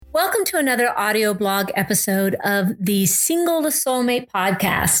welcome to another audio blog episode of the Single to Soulmate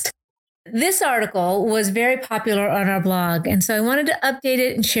podcast. This article was very popular on our blog, and so I wanted to update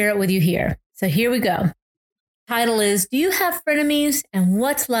it and share it with you here. So here we go. Title is, Do You Have Frenemies, and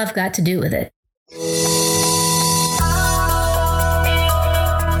What's Love Got to Do with It?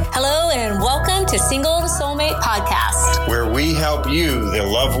 Hello, and welcome to Single to Soulmate podcast, where we help you, the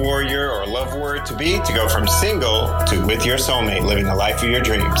love warrior or love warrior to be, to go from single to with your soulmate, living the life of your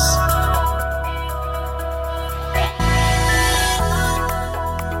dreams.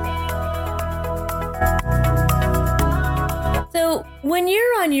 So when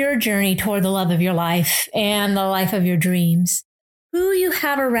you're on your journey toward the love of your life and the life of your dreams, who you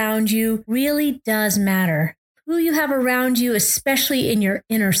have around you really does matter. Who you have around you, especially in your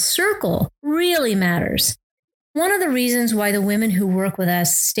inner circle, really matters. One of the reasons why the women who work with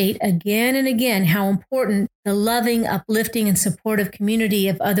us state again and again how important the loving, uplifting, and supportive community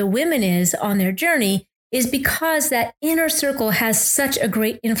of other women is on their journey is because that inner circle has such a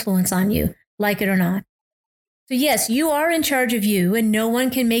great influence on you, like it or not. So yes, you are in charge of you, and no one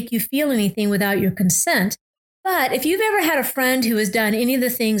can make you feel anything without your consent. But if you've ever had a friend who has done any of the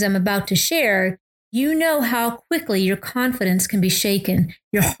things I'm about to share, you know how quickly your confidence can be shaken,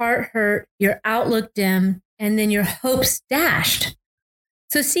 your heart hurt, your outlook dim, and then your hopes dashed.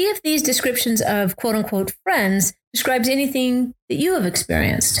 So see if these descriptions of quote-unquote friends describes anything that you have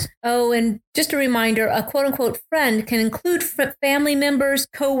experienced. Oh, and just a reminder, a quote-unquote friend can include family members,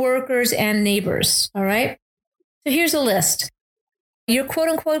 co-workers, and neighbors, all right? So here's a list. Your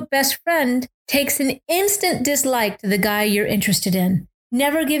quote-unquote best friend takes an instant dislike to the guy you're interested in,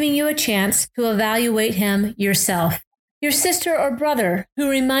 never giving you a chance to evaluate him yourself. Your sister or brother who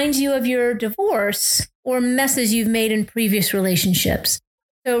reminds you of your divorce or messes you've made in previous relationships.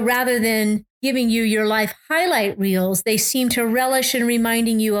 So rather than giving you your life highlight reels, they seem to relish in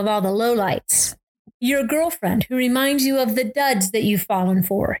reminding you of all the lowlights. Your girlfriend who reminds you of the duds that you've fallen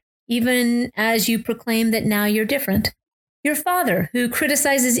for, even as you proclaim that now you're different. Your father who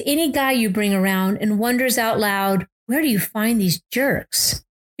criticizes any guy you bring around and wonders out loud, where do you find these jerks?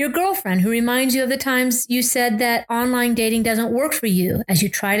 Your girlfriend who reminds you of the times you said that online dating doesn't work for you as you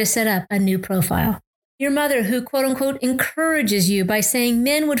try to set up a new profile. Your mother who quote unquote encourages you by saying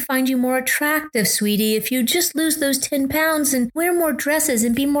men would find you more attractive, sweetie, if you just lose those 10 pounds and wear more dresses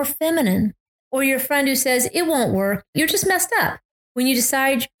and be more feminine. Or your friend who says it won't work, you're just messed up, when you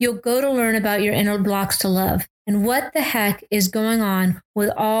decide you'll go to learn about your inner blocks to love. And what the heck is going on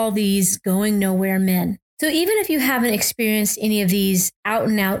with all these going nowhere men? So even if you haven't experienced any of these out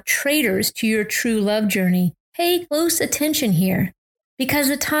and out traitors to your true love journey, pay close attention here, because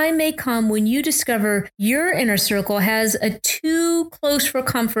the time may come when you discover your inner circle has a too close for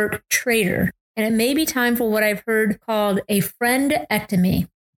comfort traitor. And it may be time for what I've heard called a friend-ectomy.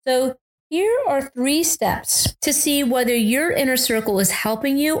 So here are 3 steps to see whether your inner circle is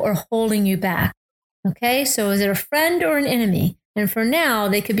helping you or holding you back. Okay, so is it a friend or an enemy? And for now,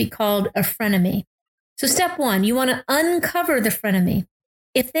 they could be called a frenemy. So step 1, you want to uncover the frenemy.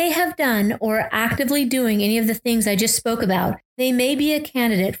 If they have done or are actively doing any of the things I just spoke about, they may be a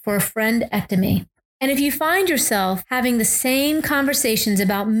candidate for a friend-ectomy. And if you find yourself having the same conversations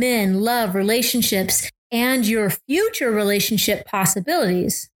about men, love, relationships, and your future relationship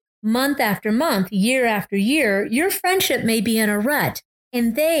possibilities, month after month, year after year, your friendship may be in a rut,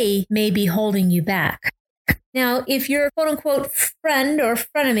 and they may be holding you back. Now, if your quote-unquote friend or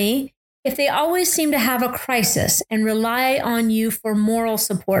frenemy, if they always seem to have a crisis and rely on you for moral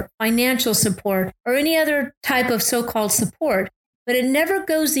support, financial support, or any other type of so-called support, but it never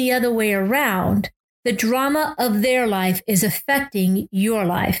goes the other way around, the drama of their life is affecting your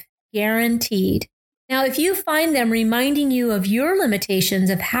life, guaranteed. Now, if you find them reminding you of your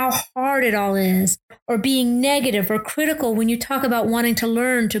limitations, of how hard it all is, or being negative or critical when you talk about wanting to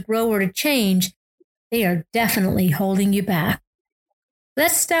learn, to grow, or to change, they are definitely holding you back.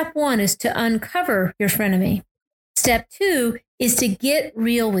 That's step 1, is to uncover your frenemy. Step 2 is to get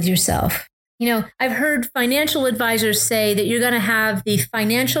real with yourself. You know, I've heard financial advisors say that you're going to have the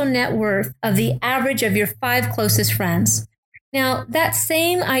financial net worth of the average of your 5 closest friends. Now, that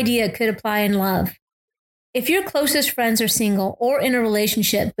same idea could apply in love. If your closest friends are single or in a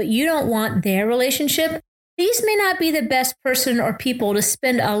relationship, but you don't want their relationship, these may not be the best person or people to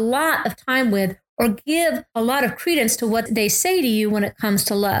spend a lot of time with or give a lot of credence to what they say to you when it comes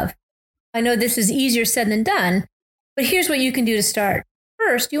to love. I know this is easier said than done, but here's what you can do to start.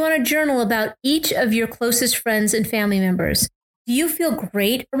 First, you want to journal about each of your closest friends and family members. Do you feel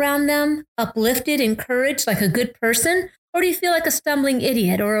great around them, uplifted, encouraged, like a good person? Or do you feel like a stumbling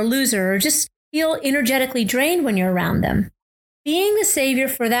idiot or a loser, or just feel energetically drained when you're around them? Being the savior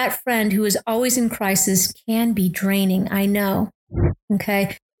for that friend who is always in crisis can be draining, I know.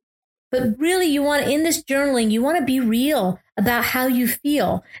 Okay. But really, in this journaling, you want to be real about how you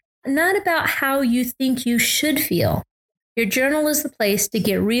feel, not about how you think you should feel. Your journal is the place to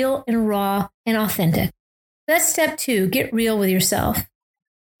get real and raw and authentic. That's step 2, get real with yourself.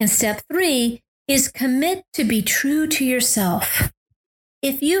 And step 3 is commit to be true to yourself.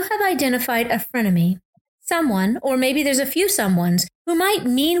 If you have identified a frenemy, someone, or maybe there's a few someones who might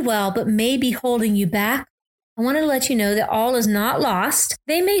mean well but may be holding you back, I want to let you know that all is not lost.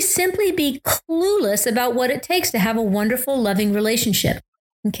 They may simply be clueless about what it takes to have a wonderful, loving relationship.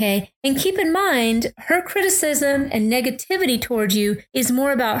 Okay? And keep in mind, her criticism and negativity towards you is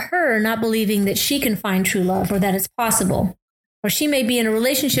more about her not believing that she can find true love or that it's possible. Or she may be in a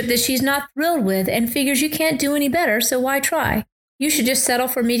relationship that she's not thrilled with and figures you can't do any better, so why try? You should just settle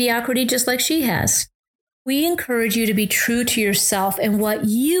for mediocrity just like she has. We encourage you to be true to yourself and what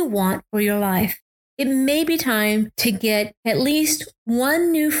you want for your life. It may be time to get at least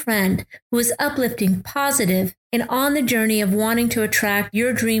one new friend who is uplifting, positive, and on the journey of wanting to attract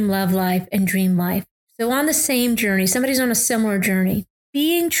your dream love life and dream life. So on the same journey, somebody's on a similar journey.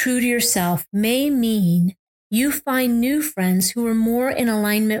 Being true to yourself may mean you find new friends who are more in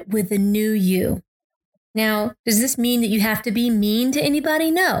alignment with the new you. Now, does this mean that you have to be mean to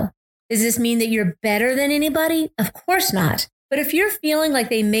anybody? No. Does this mean that you're better than anybody? Of course not. But if you're feeling like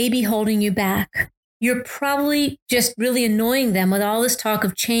they may be holding you back, you're probably just really annoying them with all this talk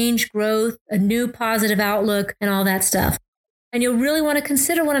of change, growth, a new positive outlook, and all that stuff. And you'll really want to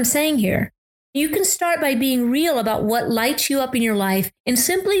consider what I'm saying here. You can start by being real about what lights you up in your life and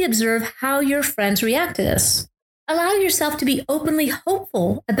simply observe how your friends react to this. Allow yourself to be openly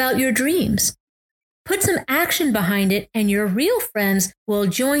hopeful about your dreams. Put some action behind it, and your real friends will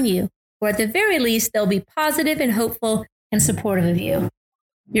join you. Or at the very least, they'll be positive and hopeful and supportive of you.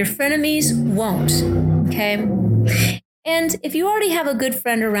 Your frenemies won't, okay? And if you already have a good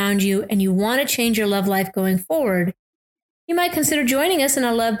friend around you and you want to change your love life going forward, you might consider joining us in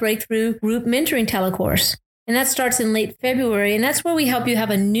a Love Breakthrough Group Mentoring Telecourse. And that starts in late February, and that's where we help you have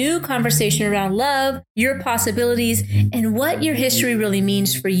a new conversation around love, your possibilities, and what your history really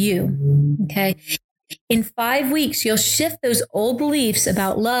means for you, okay? In 5 weeks, you'll shift those old beliefs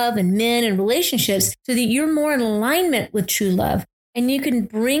about love and men and relationships so that you're more in alignment with true love. And you can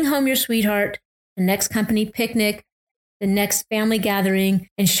bring home your sweetheart, the next company picnic, the next family gathering,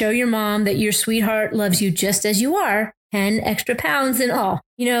 and show your mom that your sweetheart loves you just as you are, 10 extra pounds and all.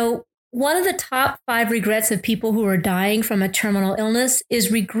 You know, one of the top 5 regrets of people who are dying from a terminal illness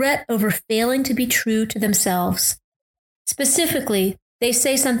is regret over failing to be true to themselves. Specifically, they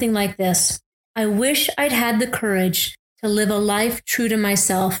say something like this: I wish I'd had the courage to live a life true to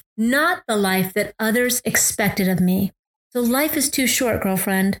myself, not the life that others expected of me. So life is too short,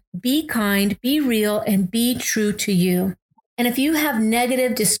 girlfriend. Be kind, be real, and be true to you. And if you have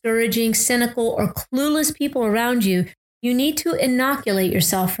negative, discouraging, cynical, or clueless people around you, you need to inoculate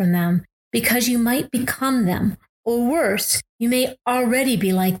yourself from them because you might become them. Or worse, you may already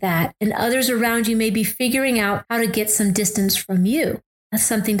be like that, and others around you may be figuring out how to get some distance from you. That's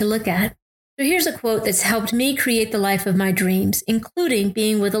something to look at. So here's a quote that's helped me create the life of my dreams, including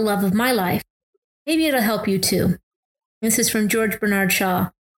being with the love of my life. Maybe it'll help you too. This is from George Bernard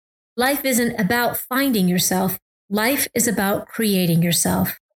Shaw. Life isn't about finding yourself. Life is about creating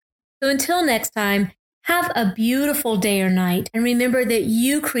yourself. So until next time, have a beautiful day or night, and remember that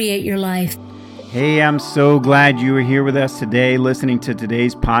you create your life. Hey, I'm so glad you were here with us today listening to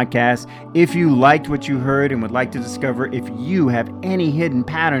today's podcast. If you liked what you heard and would like to discover if you have any hidden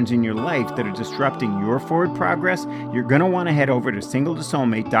patterns in your life that are disrupting your forward progress, you're going to want to head over to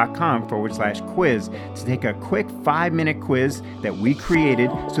singletosoulmate.com/quiz to take a quick 5-minute quiz that we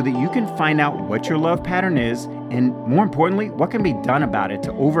created so that you can find out what your love pattern is and, more importantly, what can be done about it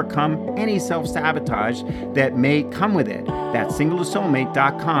to overcome any self-sabotage that may come with it. That's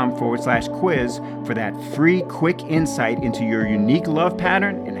singletosoulmate.com/quiz for that free, quick insight into your unique love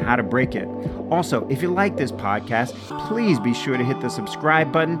pattern and how to break it. Also, if you like this podcast, please be sure to hit the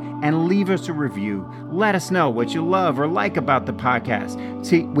subscribe button and leave us a review. Let us know what you love or like about the podcast.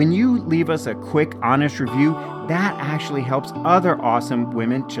 See, when you leave us a quick, honest review, that actually helps other awesome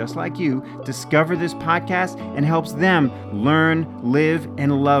women just like you discover this podcast and helps them learn, live,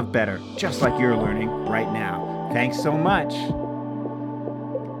 and love better, just like you're learning right now. Thanks so much.